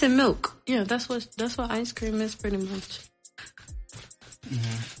 Ice and milk. Yeah, that's what ice cream is, pretty much.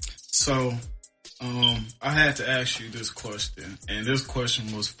 Mm-hmm. So, I had to ask you this question, and this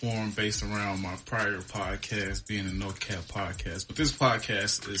question was formed based around my prior podcast, being a No Cap podcast. But this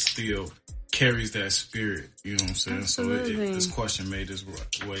podcast is still carries that spirit, you know what I'm saying? Absolutely. So this question made its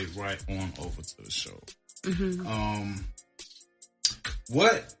way right on over to the show. Mm-hmm.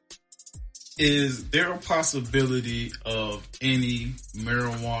 What is there a possibility of any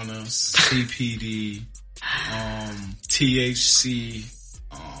marijuana, CBD, THC,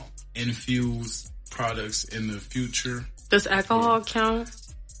 infused products in the future? Does alcohol count?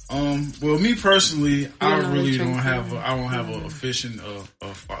 Well, me personally, I really don't have a efficient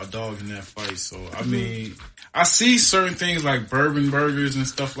a dog in that fight. So I mean, I see certain things like bourbon burgers and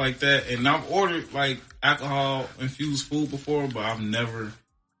stuff like that, and I've ordered like alcohol infused food before, but I've never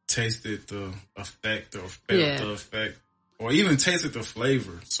tasted the effect or felt the effect, or even tasted the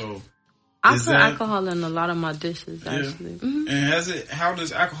flavor. So I put alcohol in a lot of my dishes, actually. Mm-hmm. And how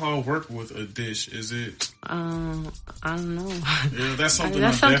does alcohol work with a dish? Is it? I don't know. Yeah, that's something.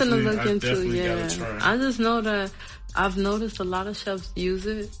 To look into. Yeah, I just know that I've noticed a lot of chefs use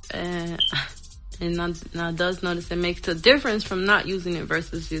it, and I does notice it makes a difference from not using it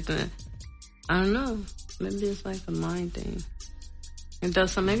versus using it. I don't know. Maybe it's like a mind thing. It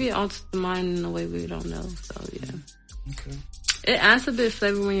does some. Maybe it alters the mind in a way we don't know. So yeah. Okay. It adds a bit of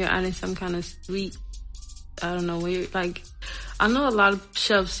flavor when you're adding some kind of sweet. I don't know, when you're like, I know a lot of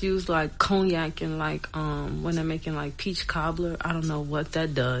chefs use like cognac and like when they're making like peach cobbler. I don't know what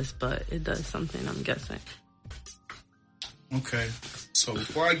that does, but it does something, I'm guessing. Okay, so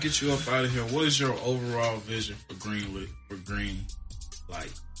before I get you up out of here, what is your overall vision for Green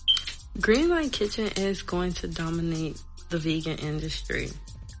Light? Green Light Kitchen is going to dominate the vegan industry.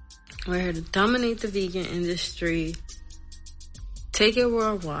 We're here to dominate the vegan industry, take it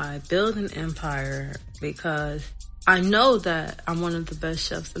worldwide, build an empire, because I know that I'm one of the best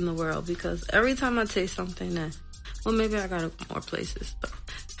chefs in the world, because every time I taste something that, well, maybe I gotta go more places, but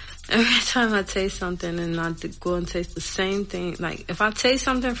every time I taste something and I go and taste the same thing, like if I taste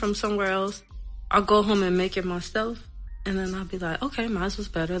something from somewhere else, I'll go home and make it myself, and then I'll be like, okay, mine was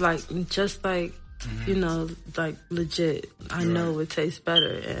better, like just like, you know, like legit, I know it tastes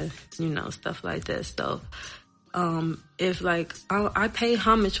better, and you know, stuff like that. So if like I pay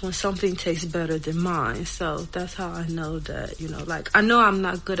homage when something tastes better than mine, so that's how I know that, you know, like I know I'm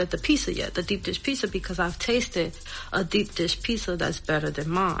not good at the pizza yet, the deep dish pizza, because I've tasted a deep dish pizza that's better than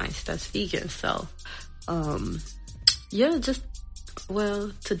mine, that's vegan. So just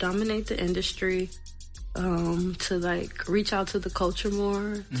to dominate the industry, to like reach out to the culture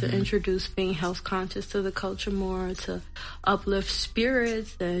more, to introduce being health conscious to the culture more, to uplift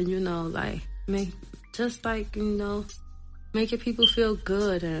spirits, and you know, like making people feel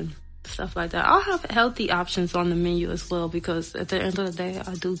good and stuff like that. I'll have healthy options on the menu as well, because at the end of the day,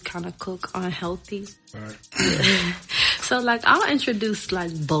 I do kind of cook unhealthy. Right. Yeah. So like I'll introduce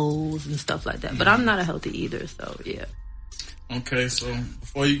like bowls and stuff like that, but I'm not a healthy either. So yeah. Okay, so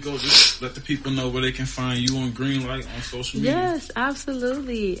before you go, just let the people know where they can find you on Green Light on social media. Yes,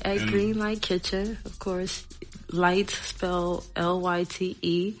 absolutely. At Green Light Kitchen, of course. Light spelled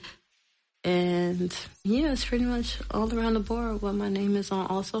Lyte. And yeah, it's pretty much all around the board what my name is on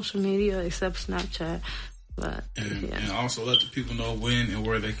all social media except Snapchat. But and also let the people know when and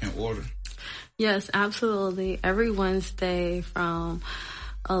where they can order. Yes, absolutely. Every Wednesday from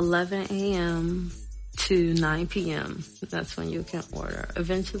 11 a.m. to 9 p.m. That's when you can order.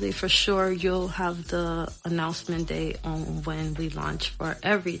 Eventually, for sure, you'll have the announcement date on when we launch for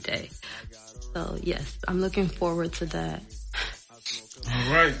every day. So yes, I'm looking forward to that.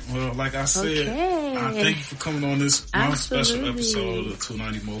 All right. Well, like I said, I thank you for coming on this special episode of the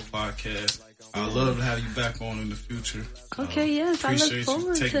 290 Mo podcast. I'd love to have you back on in the future. Okay, yes, I look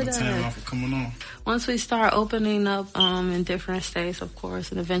forward to that. Appreciate you taking the time off for coming on. Once we start opening up in different states, of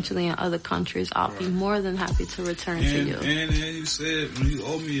course, and eventually in other countries, I'll be more than happy to return to you. And you said you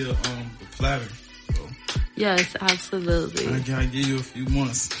owe me a platter. So. Yes, absolutely. I gotta give you a few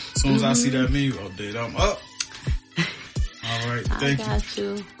months. As soon as I see that menu update, I'm up. All right, thank you. I got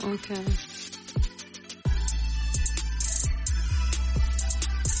you. Okay.